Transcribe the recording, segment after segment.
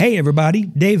Hey everybody,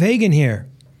 Dave Hagan here.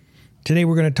 Today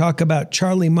we're going to talk about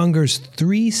Charlie Munger's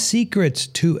 3 secrets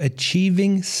to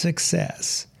achieving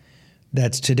success.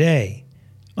 That's today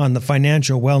on the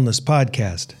Financial Wellness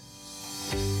Podcast.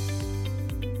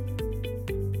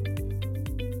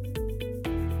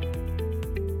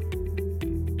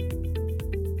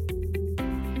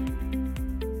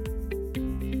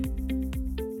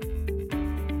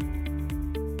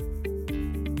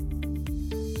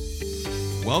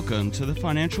 Welcome to the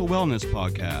Financial Wellness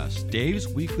Podcast, Dave's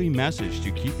weekly message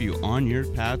to keep you on your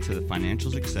path to the financial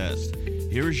success.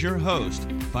 Here is your host,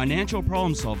 financial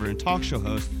problem solver and talk show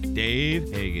host,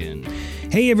 Dave Hagan.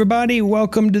 Hey everybody,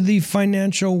 welcome to the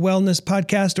Financial Wellness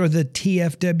Podcast, or the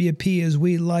TFWP as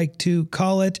we like to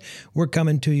call it. We're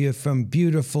coming to you from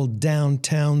beautiful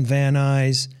downtown Van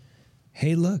Nuys.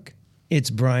 Hey look, it's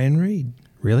Brian Reed.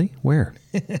 Really? Where?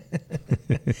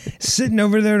 Sitting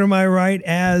over there to my right,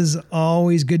 as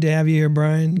always. Good to have you here,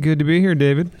 Brian. Good to be here,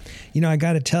 David. You know, I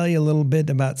got to tell you a little bit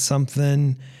about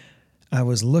something. I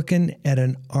was looking at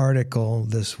an article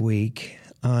this week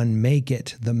on Make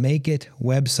It, the Make It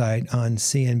website on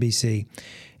CNBC,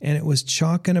 and it was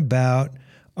talking about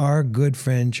our good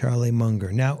friend Charlie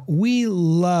Munger. Now, we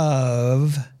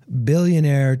love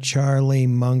billionaire Charlie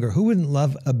Munger. Who wouldn't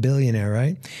love a billionaire,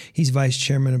 right? He's vice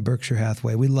chairman of Berkshire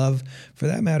Hathaway. We love, for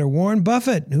that matter, Warren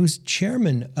Buffett, who's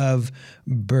chairman of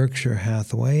Berkshire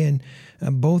Hathaway. And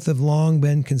both have long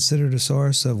been considered a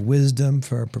source of wisdom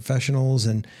for professionals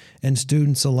and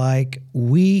students alike.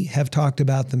 We have talked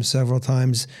about them several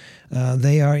times.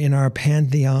 They are in our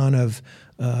pantheon of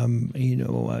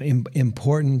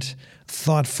important,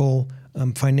 thoughtful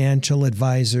financial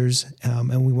advisors,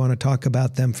 and we want to talk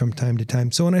about them from time to time.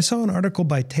 So when I saw an article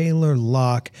by Taylor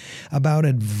Locke about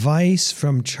advice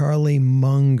from Charlie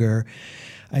Munger,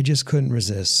 I just couldn't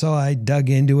resist. So I dug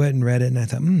into it and read it, and I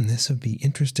thought, this would be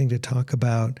interesting to talk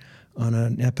about on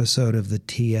an episode of the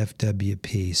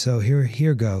TFWP. So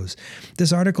here goes.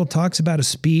 This article talks about a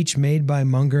speech made by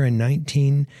Munger in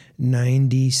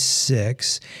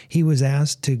 1996. He was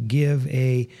asked to give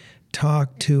a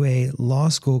talk to a law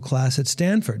school class at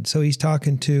Stanford. So he's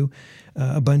talking to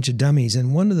a bunch of dummies.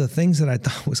 And one of the things that I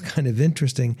thought was kind of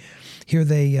interesting, here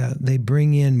they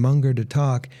bring in Munger to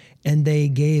talk, and they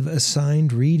gave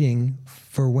assigned reading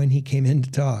for when he came in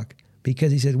to talk.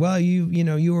 Because he said, well,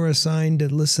 you were assigned to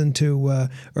listen to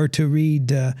or to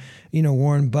read,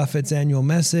 Warren Buffett's annual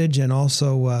message, and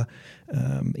also,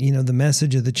 the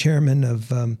message of the chairman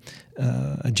of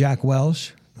Jack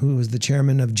Welch, who was the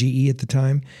chairman of GE at the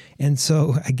time. And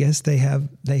so I guess they have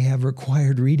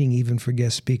required reading even for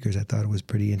guest speakers. I thought it was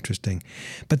pretty interesting.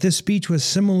 But this speech was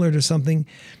similar to something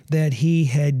that he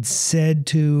had said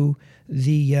to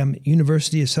the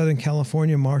University of Southern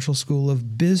California Marshall School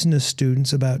of Business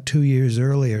students about 2 years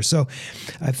earlier. So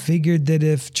I figured that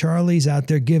if Charlie's out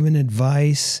there giving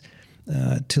advice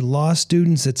to law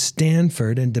students at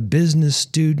Stanford and to business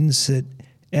students at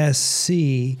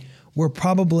SC, we're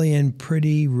probably in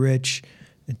pretty rich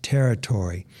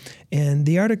territory. And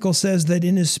the article says that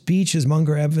in his speeches,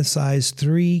 Munger emphasized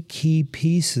 3 key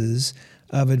pieces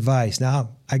of advice. Now,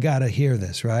 I got to hear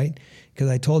this, right? Because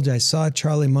I told you I saw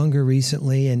Charlie Munger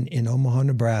recently in Omaha,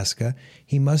 Nebraska.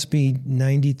 He must be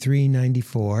 93,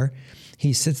 94.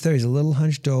 He sits there, he's a little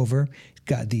hunched over,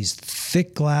 got these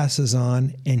thick glasses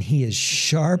on, and he is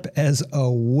sharp as a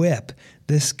whip.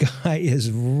 This guy is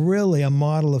really a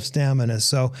model of stamina.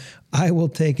 So I will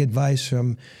take advice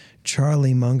from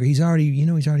Charlie Munger. He's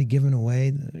already given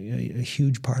away a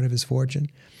huge part of his fortune.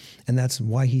 And that's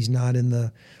why he's not in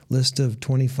the list of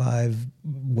 25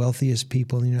 wealthiest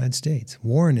people in the United States.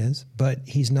 Warren is, but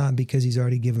he's not, because he's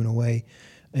already given away,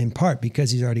 in part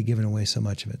because he's already given away so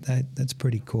much of it. That's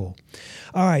pretty cool.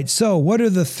 All right, so what are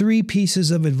the 3 pieces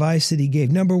of advice that he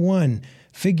gave? Number 1,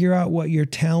 figure out what your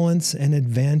talents and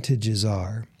advantages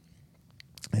are.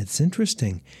 It's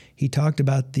interesting. He talked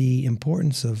about the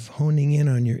importance of honing in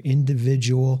on your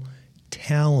individual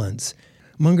talents.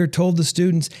 Munger told the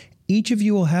students, each of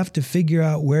you will have to figure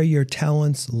out where your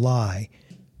talents lie,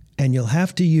 and you'll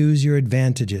have to use your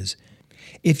advantages.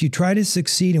 If you try to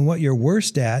succeed in what you're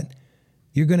worst at,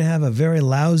 you're going to have a very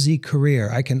lousy career.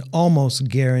 I can almost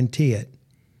guarantee it.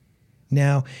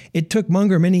 Now, it took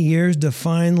Munger many years to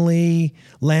finally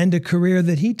land a career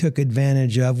that he took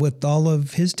advantage of with all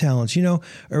of his talents.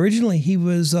 Originally he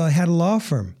had a law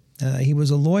firm. He was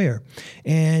a lawyer,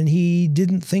 and he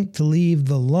didn't think to leave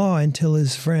the law until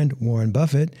his friend Warren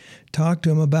Buffett talked to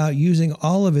him about using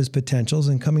all of his potentials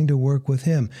and coming to work with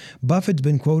him. Buffett's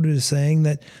been quoted as saying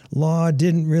that law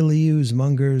didn't really use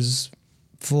Munger's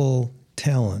full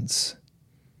talents.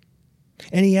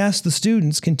 And he asked the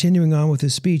students, continuing on with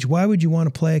his speech, why would you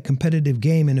want to play a competitive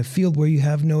game in a field where you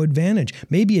have no advantage,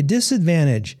 maybe a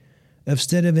disadvantage,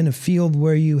 instead of in a field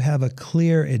where you have a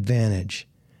clear advantage?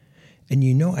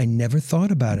 And I never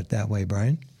thought about it that way,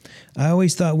 Brian. I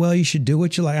always thought, well, you should do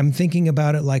what you like. I'm thinking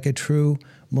about it like a true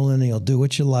millennial. Do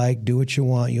what you like, do what you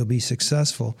want, you'll be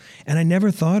successful. And I never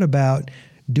thought about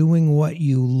doing what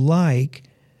you like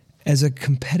as a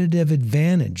competitive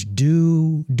advantage,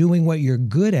 doing what you're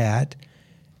good at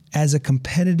as a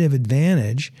competitive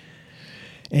advantage.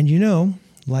 And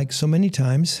like so many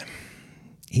times,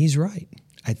 he's right.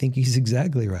 I think he's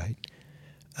exactly right.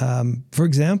 For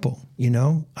example,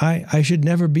 I should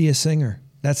never be a singer.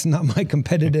 That's not my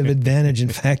competitive advantage. In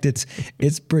fact,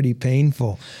 it's pretty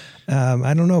painful.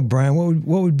 I don't know, Brian,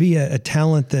 what would be a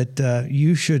talent that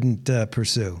you shouldn't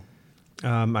pursue?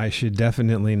 I should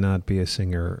definitely not be a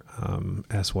singer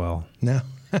as well. No.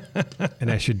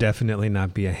 And I should definitely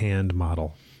not be a hand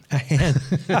model. A hand?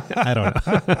 I don't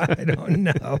know. I don't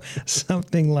know.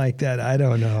 Something like that. I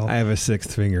don't know. I have a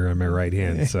sixth finger on my right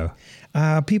hand, so.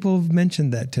 People have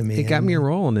mentioned that to me. It got me a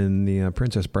role in the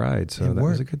Princess Bride, so that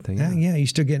was a good thing. Yeah, you're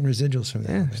still getting residuals from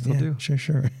that. Yeah, still do.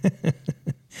 Sure.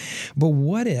 But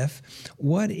what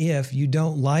if you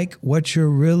don't like what you're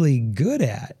really good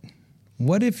at?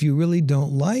 What if you really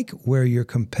don't like where your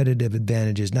competitive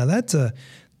advantage is? Now,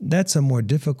 that's a more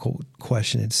difficult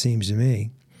question, it seems to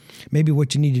me. Maybe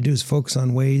what you need to do is focus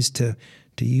on ways to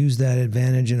use that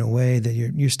advantage in a way that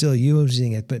you're still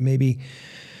using it, but maybe,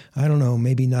 I don't know,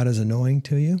 maybe not as annoying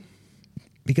to you.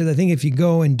 Because I think if you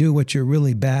go and do what you're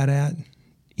really bad at,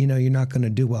 you're not going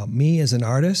to do well. Me as an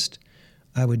artist,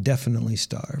 I would definitely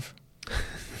starve.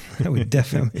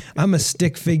 I'm a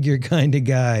stick figure kind of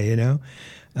guy,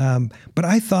 But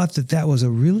I thought that was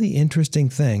a really interesting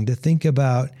thing to think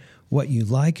about. What you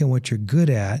like and what you're good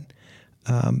at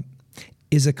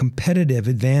is a competitive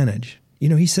advantage.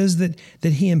 He says that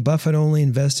he and Buffett only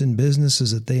invest in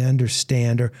businesses that they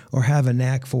understand or have a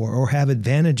knack for or have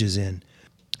advantages in.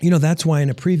 That's why in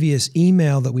a previous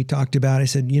email that we talked about, I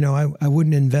said, I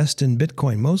wouldn't invest in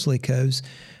Bitcoin mostly because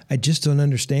I just don't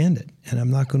understand it. And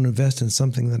I'm not going to invest in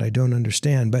something that I don't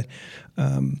understand. But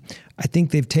I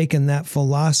think they've taken that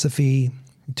philosophy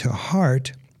to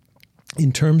heart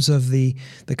in terms of the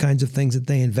kinds of things that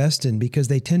they invest in, because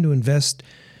they tend to invest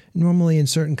normally in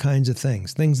certain kinds of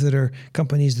things that are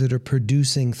companies that are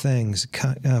producing things,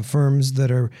 firms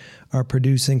that are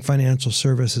producing financial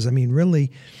services. I mean,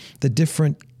 really, the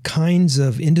different kinds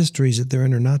of industries that they're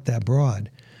in are not that broad.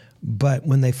 But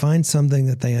when they find something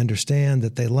that they understand,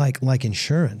 that they like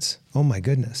insurance, oh my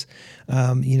goodness,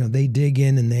 they dig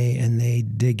in and they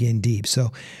dig in deep.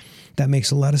 So that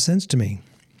makes a lot of sense to me.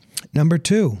 Number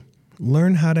 2,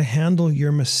 learn how to handle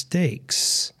your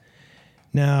mistakes.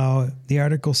 Now, the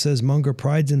article says Munger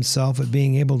prides himself at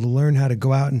being able to learn how to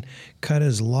go out and cut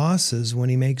his losses when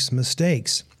he makes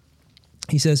mistakes.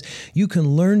 He says, you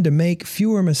can learn to make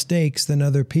fewer mistakes than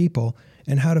other people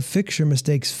and how to fix your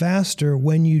mistakes faster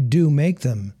when you do make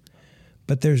them.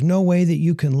 But there's no way that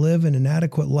you can live an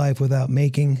adequate life without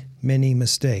making many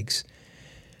mistakes.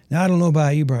 Now, I don't know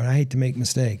about you, Brian. I hate to make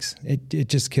mistakes. It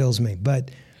just kills me.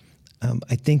 But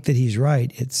I think that he's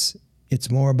right. It's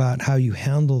more about how you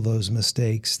handle those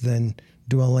mistakes than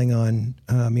dwelling on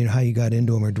how you got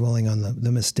into them or dwelling on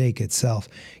the mistake itself.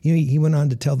 He went on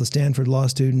to tell the Stanford law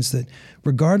students that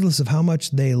regardless of how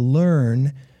much they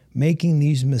learn, making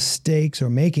these mistakes or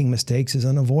making mistakes is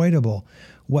unavoidable.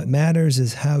 What matters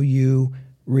is how you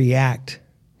react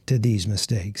to these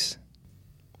mistakes.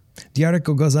 The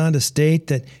article goes on to state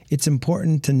that it's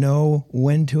important to know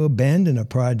when to abandon a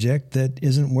project that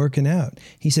isn't working out.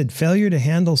 He said, failure to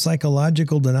handle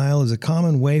psychological denial is a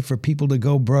common way for people to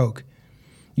go broke.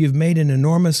 You've made an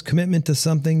enormous commitment to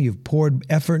something, you've poured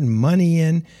effort and money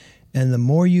in, and the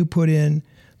more you put in,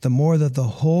 the more that the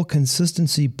whole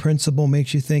consistency principle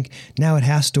makes you think, now it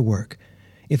has to work.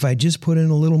 If I just put in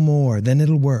a little more, then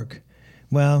it'll work.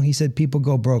 Well, he said people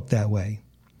go broke that way.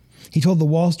 He told the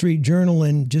Wall Street Journal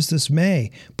in just this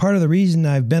May, part of the reason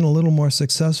I've been a little more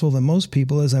successful than most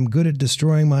people is I'm good at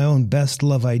destroying my own best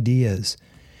love ideas.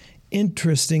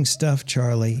 Interesting stuff,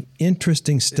 Charlie.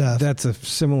 Interesting stuff. That's a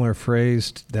similar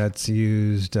phrase that's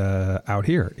used out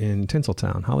here in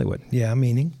Tinseltown, Hollywood. Yeah,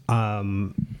 meaning?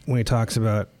 When he talks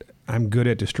about, I'm good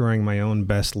at destroying my own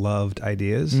best loved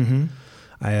ideas. Mm-hmm.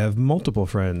 I have multiple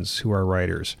friends who are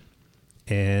writers.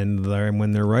 And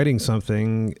when they're writing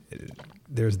something,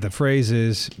 there's the phrase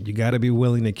is, you got to be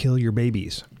willing to kill your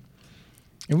babies.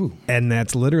 Ooh. And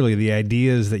that's literally the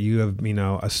ideas that you have,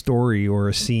 a story or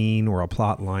a scene or a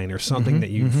plot line or something that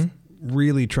you've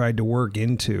really tried to work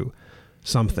into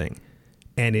something.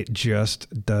 and it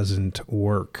just doesn't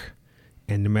work.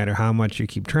 And no matter how much you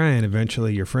keep trying,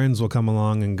 eventually your friends will come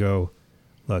along and go,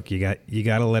 look, you got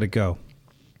to let it go.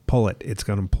 Pull it. It's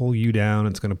going to pull you down.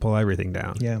 It's going to pull everything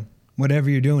down. Yeah. Whatever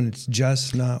you're doing, it's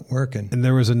just not working. And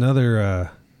there was another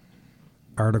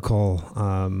article,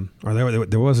 or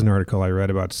there was an article I read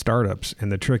about startups,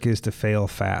 and the trick is to fail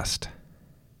fast.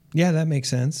 Yeah, that makes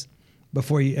sense.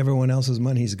 Before everyone else's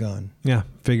money's gone. Yeah.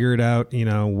 Figure it out,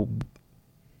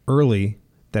 early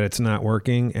that it's not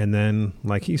working, and then,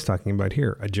 like he's talking about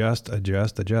here, adjust.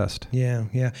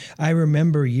 Yeah. I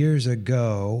remember years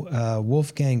ago,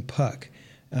 Wolfgang Puck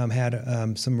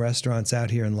had some restaurants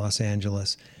out here in Los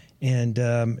Angeles, and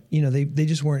they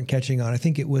just weren't catching on. I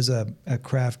think it was a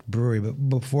craft brewery, but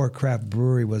before craft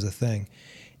brewery was a thing,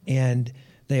 and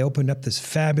they opened up this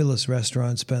fabulous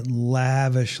restaurant, spent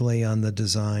lavishly on the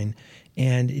design,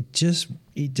 and it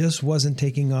just wasn't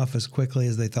taking off as quickly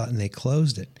as they thought, and they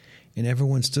closed it. And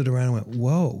everyone stood around and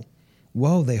went,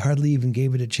 whoa, they hardly even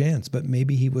gave it a chance. But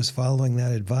maybe he was following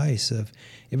that advice of,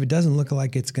 if it doesn't look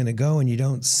like it's going to go and you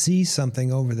don't see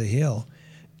something over the hill,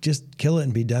 just kill it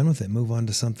and be done with it. Move on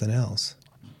to something else.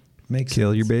 Makes Kill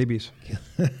sense. your babies.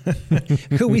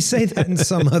 Could we say that in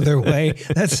some other way?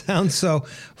 That sounds so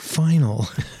final.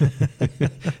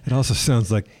 It also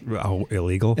sounds like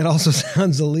illegal. It also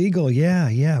sounds illegal.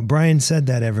 Yeah. Brian said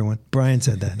that, everyone. Brian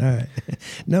said that. All right.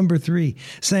 Number 3,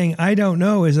 saying, I don't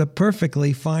know is a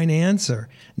perfectly fine answer.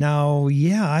 Now,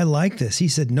 yeah, I like this. He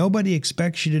said, nobody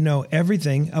expects you to know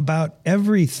everything about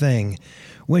everything.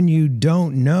 When you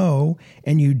don't know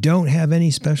and you don't have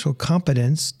any special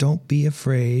competence, don't be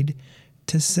afraid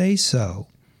to say so.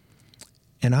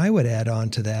 And I would add on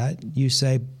to that, you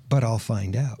say, but I'll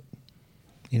find out.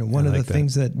 One of the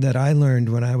things that I learned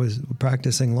when I was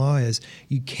practicing law is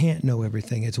you can't know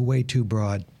everything. It's way too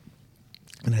broad.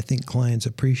 And I think clients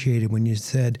appreciated when you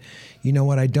said, you know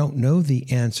what, I don't know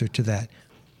the answer to that,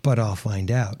 but I'll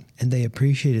find out. And they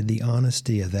appreciated the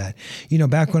honesty of that.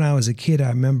 Back when I was a kid, I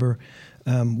remember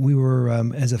we were,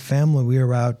 as a family, we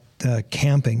were out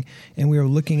camping, and we were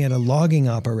looking at a logging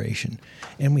operation.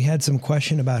 And we had some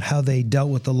question about how they dealt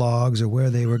with the logs, or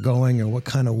where they were going, or what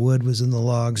kind of wood was in the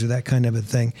logs, or that kind of a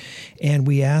thing. And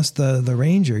we asked the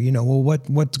ranger,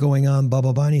 what's going on, blah,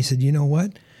 blah, blah. And he said, you know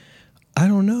what? I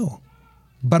don't know,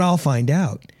 but I'll find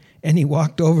out. And he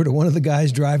walked over to one of the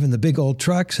guys driving the big old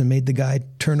trucks and made the guy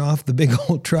turn off the big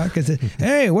old truck and said,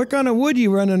 hey, what kind of wood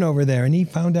you running over there? And he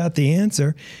found out the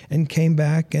answer and came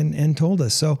back and told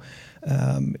us. So,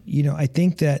 I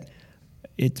think that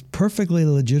it's perfectly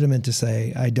legitimate to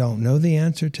say, I don't know the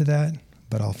answer to that,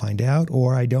 but I'll find out,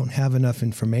 or I don't have enough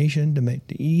information to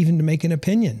make an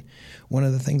opinion. One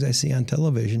of the things I see on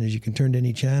television is you can turn to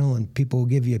any channel and people will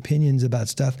give you opinions about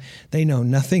stuff they know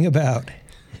nothing about.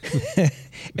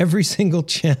 Every single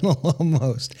channel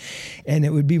almost. And it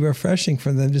would be refreshing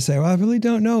for them to say, well, I really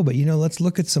don't know, but let's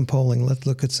look at some polling, let's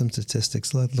look at some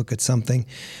statistics, let's look at something,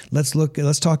 let's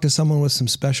talk to someone with some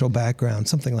special background,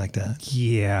 something like that.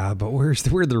 Yeah, but where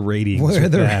are the ratings? Where are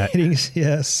the ratings?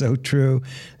 Yes, so true.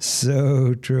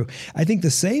 So true. I think the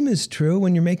same is true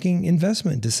when you're making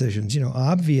investment decisions.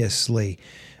 Obviously,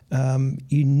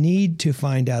 you need to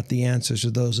find out the answers to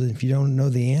those. And if you don't know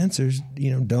the answers,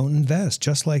 don't invest.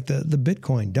 Just like the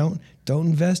Bitcoin, don't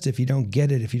invest if you don't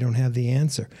get it, if you don't have the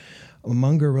answer.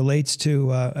 Munger relates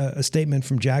to a statement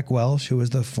from Jack Welch, who was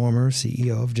the former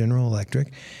CEO of General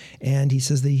Electric, and he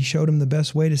says that he showed him the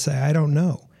best way to say, I don't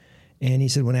know. And he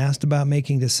said when asked about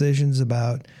making decisions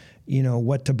about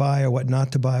what to buy or what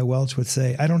not to buy, Welch would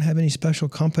say, I don't have any special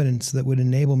competence that would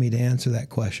enable me to answer that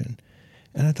question.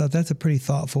 And I thought that's a pretty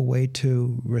thoughtful way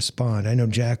to respond. I know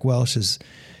Jack Welch is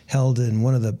held in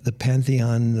one of the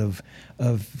pantheon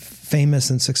of famous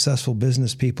and successful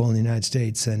business people in the United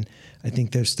States, and I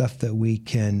think there's stuff that we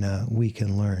can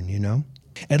learn.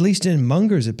 At least in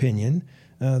Munger's opinion,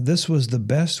 this was the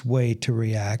best way to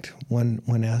react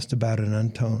when asked about an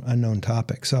unknown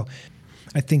topic. So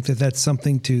I think that's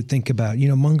something to think about.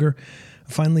 Munger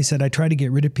finally said, I try to get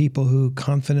rid of people who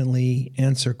confidently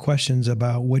answer questions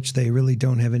about which they really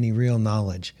don't have any real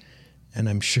knowledge. And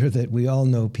I'm sure that we all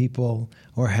know people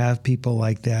or have people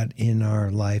like that in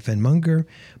our life. And Munger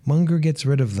gets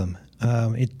rid of them.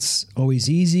 It's always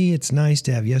easy. It's nice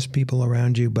to have yes people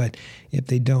around you, but if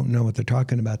they don't know what they're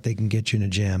talking about, they can get you in a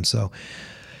jam. So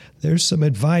there's some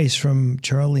advice from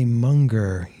Charlie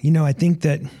Munger. I think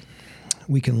that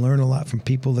we can learn a lot from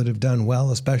people that have done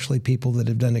well, especially people that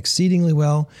have done exceedingly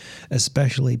well,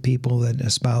 especially people that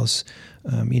espouse,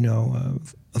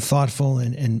 thoughtful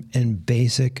and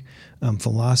basic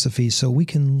philosophies. So we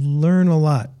can learn a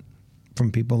lot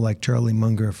from people like Charlie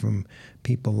Munger, from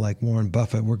people like Warren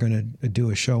Buffett. We're going to do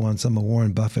a show on some of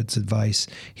Warren Buffett's advice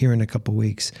here in a couple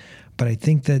weeks. But I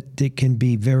think that it can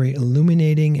be very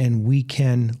illuminating, and we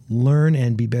can learn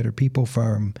and be better people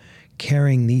from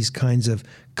carrying these kinds of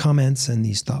comments and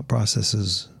these thought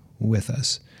processes with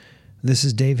us. This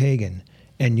is Dave Hagan,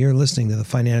 and you're listening to the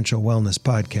Financial Wellness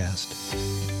Podcast.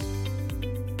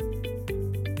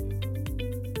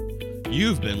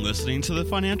 You've been listening to the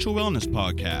Financial Wellness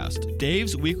Podcast,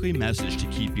 Dave's weekly message to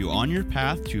keep you on your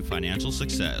path to financial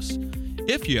success.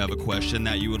 If you have a question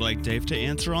that you would like Dave to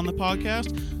answer on the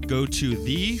podcast, go to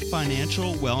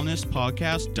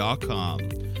thefinancialwellnesspodcast.com.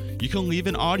 You can leave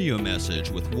an audio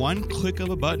message with one click of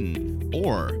a button,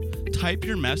 or type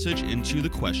your message into the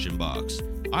question box.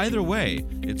 Either way,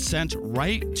 it's sent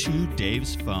right to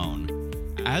Dave's phone.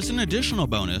 As an additional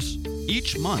bonus,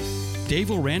 each month, Dave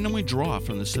will randomly draw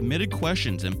from the submitted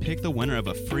questions and pick the winner of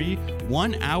a free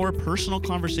 1-hour personal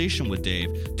conversation with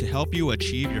Dave to help you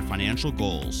achieve your financial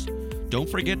goals. Don't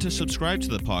forget to subscribe to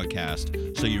the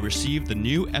podcast so you receive the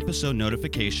new episode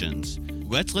notifications.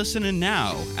 Let's listen in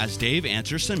now as Dave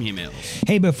answers some emails.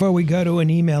 Hey, before we go to an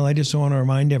email, I just want to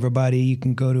remind everybody you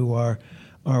can go to our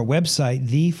website,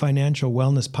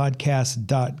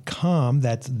 thefinancialwellnesspodcast.com.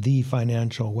 That's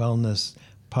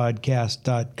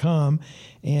thefinancialwellnesspodcast.com.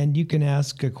 And you can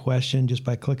ask a question just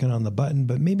by clicking on the button.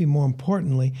 But maybe more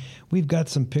importantly, we've got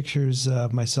some pictures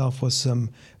of myself with some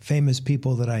famous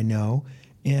people that I know.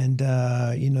 And,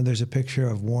 there's a picture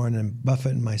of Warren and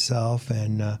Buffett and myself,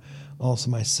 and also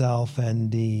myself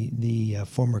and the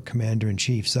former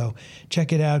commander-in-chief. So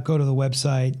check it out. Go to the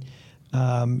website.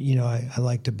 I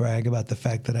like to brag about the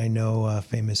fact that I know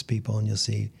famous people, and you'll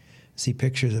see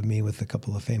pictures of me with a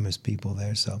couple of famous people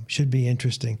there. So should be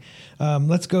interesting.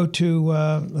 Let's go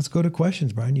to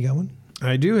questions. Brian, you got one?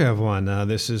 I do have one.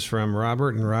 This is from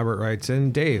Robert, and Robert writes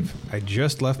in, Dave, I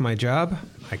just left my job.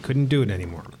 I couldn't do it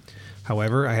anymore.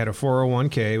 However, I had a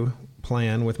 401k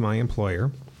plan with my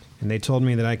employer, and they told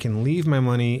me that I can leave my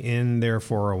money in their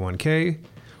 401k,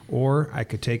 or I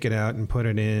could take it out and put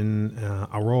it in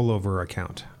a rollover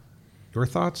account. Your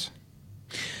thoughts?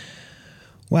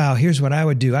 Wow, here's what I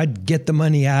would do. I'd get the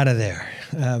money out of there.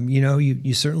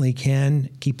 You certainly can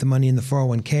keep the money in the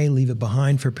 401k, leave it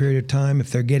behind for a period of time.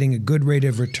 If they're getting a good rate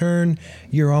of return,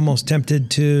 you're almost tempted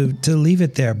to leave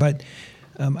it there. But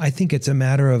I think it's a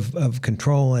matter of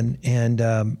control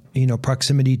and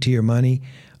proximity to your money.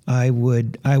 I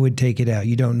would take it out.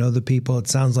 You don't know the people. It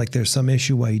sounds like there's some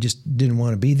issue why you just didn't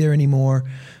want to be there anymore.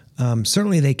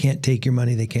 Certainly they can't take your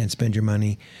money. They can't spend your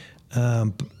money.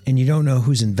 And you don't know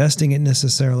who's investing it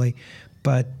necessarily.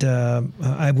 But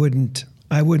I wouldn't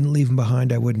leave them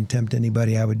behind. I wouldn't tempt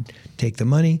anybody. I would take the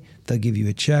money. They'll give you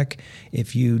a check.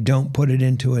 If you don't put it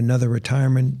into another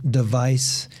retirement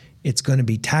device, it's going to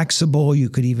be taxable. You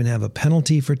could even have a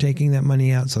penalty for taking that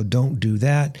money out, so don't do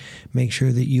that. Make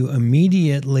sure that you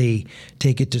immediately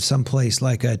take it to some place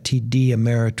like a TD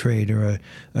Ameritrade or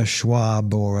a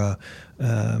Schwab or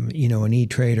an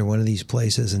E-Trade or one of these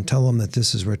places, and tell them that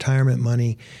this is retirement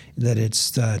money, that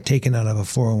it's taken out of a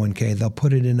 401k. They'll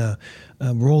put it in a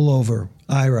rollover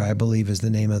IRA, I believe is the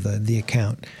name of the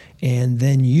account. And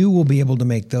then you will be able to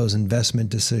make those investment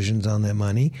decisions on that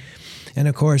money. And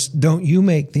of course, don't you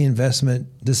make the investment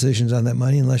decisions on that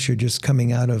money unless you're just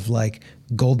coming out of like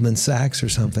Goldman Sachs or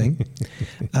something.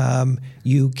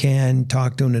 You can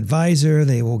talk to an advisor.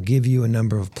 They will give you a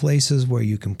number of places where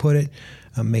you can put it,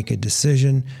 make a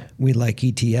decision. We like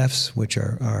ETFs, which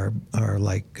are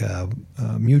like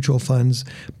mutual funds,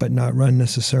 but not run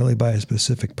necessarily by a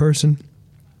specific person.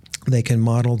 They can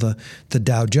model the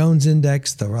Dow Jones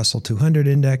index, the Russell 200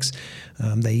 index.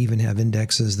 They even have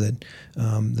indexes that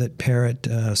parrot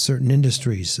certain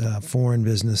industries, foreign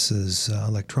businesses,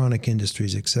 electronic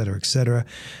industries, et cetera, et cetera.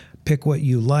 Pick what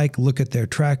you like, look at their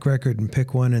track record and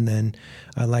pick one. And then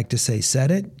I like to say,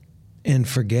 set it and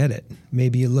forget it.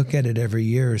 Maybe you look at it every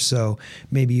year or so.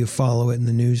 Maybe you follow it in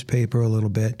the newspaper a little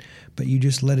bit, but you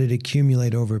just let it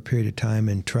accumulate over a period of time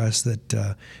and trust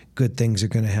that good things are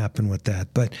going to happen with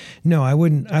that. But no, I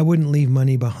wouldn't leave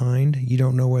money behind. You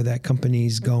don't know where that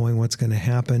company's going, what's going to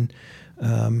happen.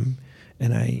 And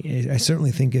I certainly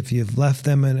think if you've left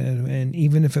them and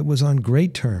even if it was on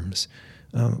great terms,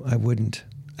 I wouldn't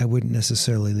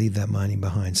necessarily leave that money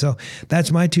behind. So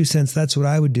that's my 2 cents. That's what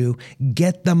I would do.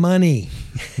 Get the money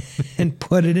and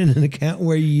put it in an account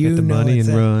where you get the money and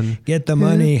run. Get the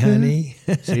money, honey.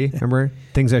 See, remember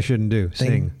things I shouldn't do.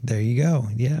 Sing. There you go.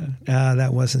 Yeah,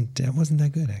 that wasn't that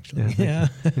good actually. Yeah.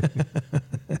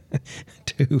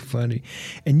 Too funny.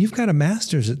 And you've got a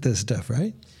master's at this stuff,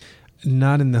 right?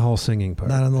 Not in the whole singing part.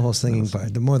 Not in the whole singing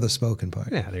part. The more the spoken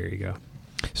part. Yeah, there you go.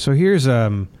 So here's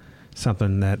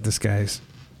something that this guy's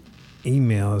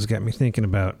email has got me thinking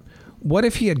about. What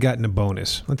if he had gotten a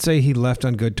bonus? Let's say he left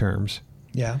on good terms.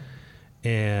 Yeah.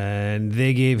 And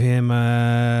they gave him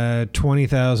a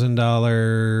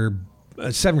 $20,000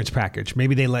 severance package.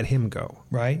 Maybe they let him go.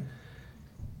 Right.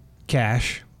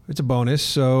 Cash. It's a bonus.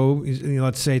 So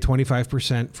let's say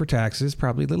 25% for taxes.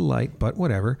 Probably a little light, but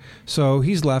whatever. So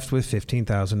he's left with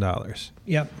 $15,000.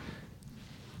 Yep.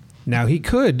 Now he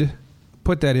could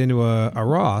put that into a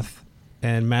Roth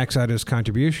and max out his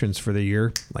contributions for the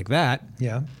year like that.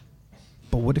 Yeah.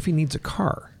 But what if he needs a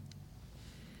car?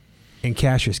 And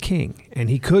cash is king. And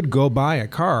he could go buy a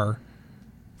car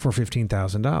for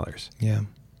 $15,000.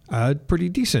 Yeah. Pretty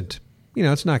decent.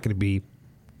 It's not going to be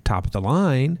top of the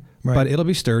line, right, but it'll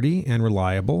be sturdy and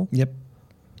reliable. Yep.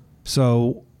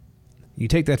 So you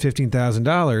take that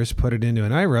 $15,000, put it into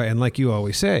an IRA, and like you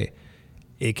always say,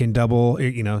 it can double,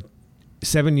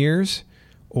 7 years,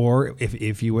 or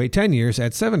if you wait 10 years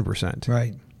at 7%.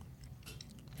 Right.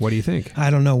 What do you think?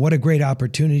 I don't know. What a great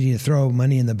opportunity to throw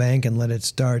money in the bank and let it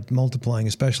start multiplying,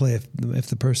 especially if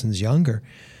the person's younger.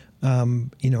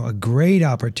 A great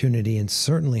opportunity, and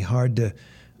certainly hard to,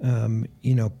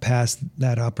 pass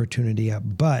that opportunity up.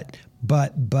 But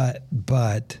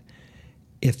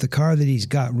if the car that he's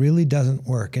got really doesn't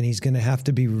work and he's going to have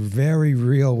to be very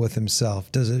real with himself,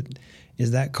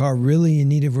 is that car really in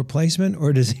need of replacement,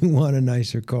 or does he want a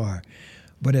nicer car?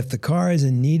 But if the car is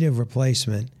in need of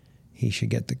replacement, he should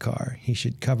get the car. He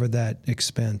should cover that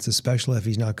expense, especially if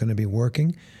he's not going to be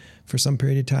working for some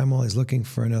period of time while he's looking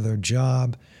for another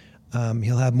job.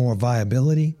 He'll have more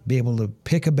viability, be able to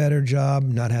pick a better job,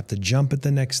 not have to jump at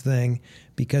the next thing,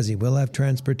 because he will have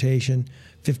transportation.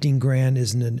 $15,000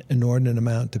 isn't an inordinate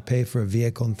amount to pay for a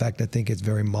vehicle. In fact, I think it's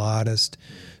very modest.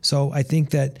 So I think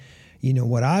that,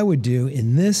 what I would do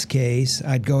in this case,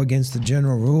 I'd go against the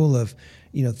general rule of,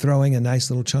 throwing a nice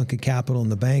little chunk of capital in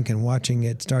the bank and watching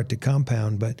it start to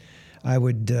compound. But I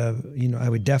would, I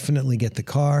would definitely get the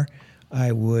car.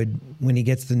 I would, when he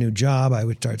gets the new job, I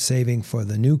would start saving for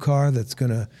the new car that's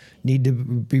going to need to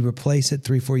be replaced at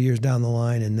 3-4 years down the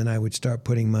line. And then I would start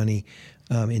putting money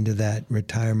into that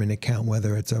retirement account,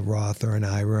 whether it's a Roth or an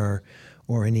IRA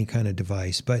or any kind of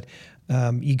device. But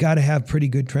you got to have pretty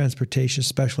good transportation,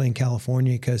 especially in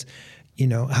California, because,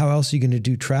 how else are you going to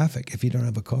do traffic if you don't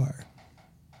have a car?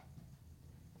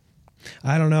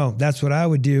 I don't know. That's what I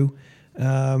would do.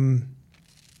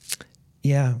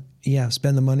 Yeah,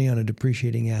 spend the money on a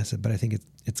depreciating asset, but I think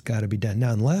it's got to be done.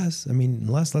 Now, unless,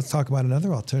 let's talk about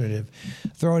another alternative.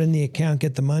 Throw it in the account,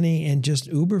 get the money, and just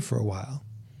Uber for a while.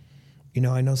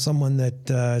 I know someone that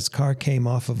his car came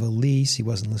off of a lease. He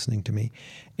wasn't listening to me.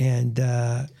 And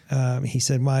he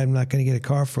said, well, I'm not going to get a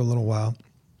car for a little while,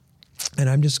 and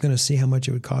I'm just going to see how much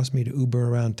it would cost me to Uber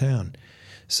around town.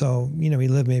 So, he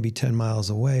lived maybe 10 miles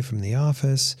away from the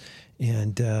office,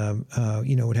 and,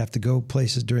 would have to go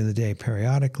places during the day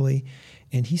periodically.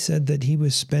 And he said that he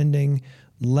was spending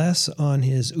less on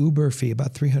his Uber fee,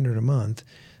 about $300 a month,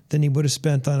 than he would have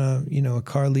spent on a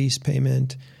car lease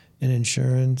payment and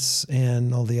insurance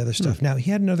and all the other stuff. Now,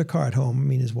 he had another car at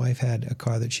home. His wife had a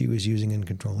car that she was using and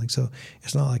controlling, so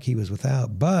it's not like he was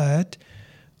without. But,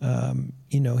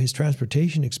 his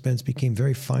transportation expense became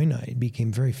very finite,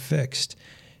 became very fixed.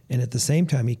 And at the same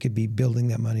time, he could be building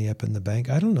that money up in the bank.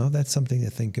 I don't know. That's something to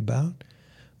think about.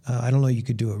 I don't know. You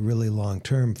could do it really long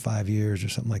term, 5 years or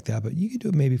something like that. But you could do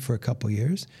it maybe for a couple of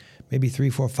years, maybe 3,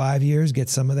 4, 5 years, get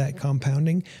some of that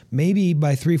compounding. Maybe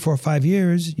by 3, 4, 5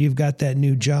 years, you've got that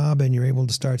new job and you're able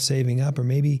to start saving up. Or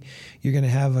maybe you're going to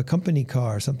have a company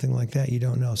car or something like that. You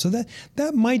don't know. So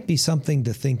that might be something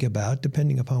to think about,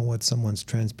 depending upon what someone's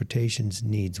transportation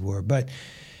needs were. But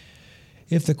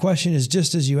if the question is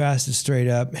just as you asked it straight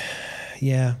up,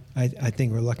 yeah, I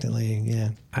think reluctantly,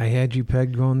 yeah. I had you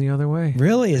pegged going the other way.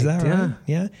 Really? Is that right?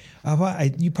 Yeah.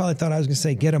 You probably thought I was going to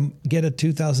say get a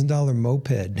 $2,000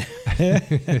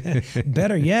 moped.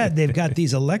 Better yet, they've got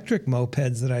these electric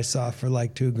mopeds that I saw for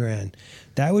like $2,000.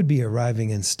 That would be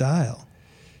arriving in style.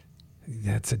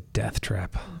 That's a death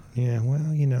trap. Yeah.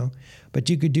 Well, but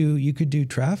you could do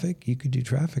traffic. You could do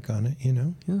traffic on it.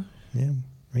 Yeah. Yeah.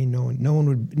 No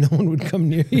one would come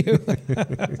near you.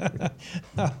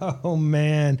 Oh,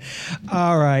 man.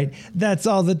 All right. That's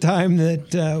all the time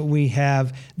that we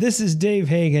have. This is Dave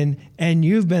Hagan, and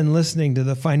you've been listening to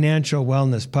the Financial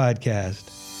Wellness Podcast.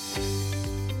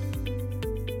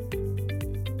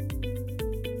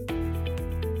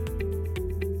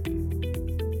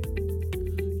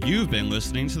 You've been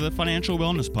listening to the Financial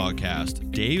Wellness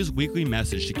Podcast, Dave's weekly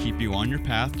message to keep you on your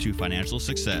path to financial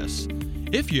success.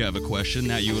 If you have a question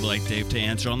that you would like Dave to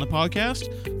answer on the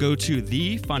podcast, go to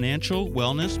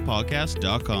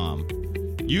thefinancialwellnesspodcast.com.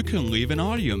 You can leave an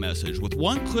audio message with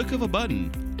one click of a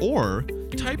button, or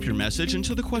type your message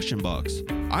into the question box.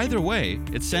 Either way,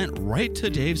 it's sent right to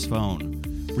Dave's phone.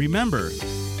 Remember,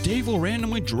 Dave will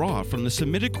randomly draw from the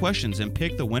submitted questions and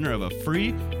pick the winner of a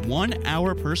free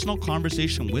 1-hour personal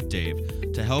conversation with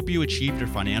Dave to help you achieve your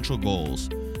financial goals.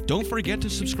 Don't forget to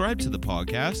subscribe to the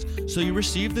podcast so you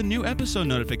receive the new episode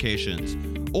notifications,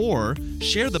 or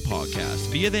share the podcast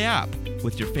via the app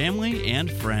with your family and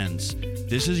friends.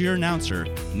 This is your announcer,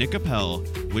 Nick Appel,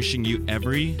 wishing you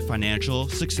every financial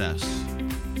success.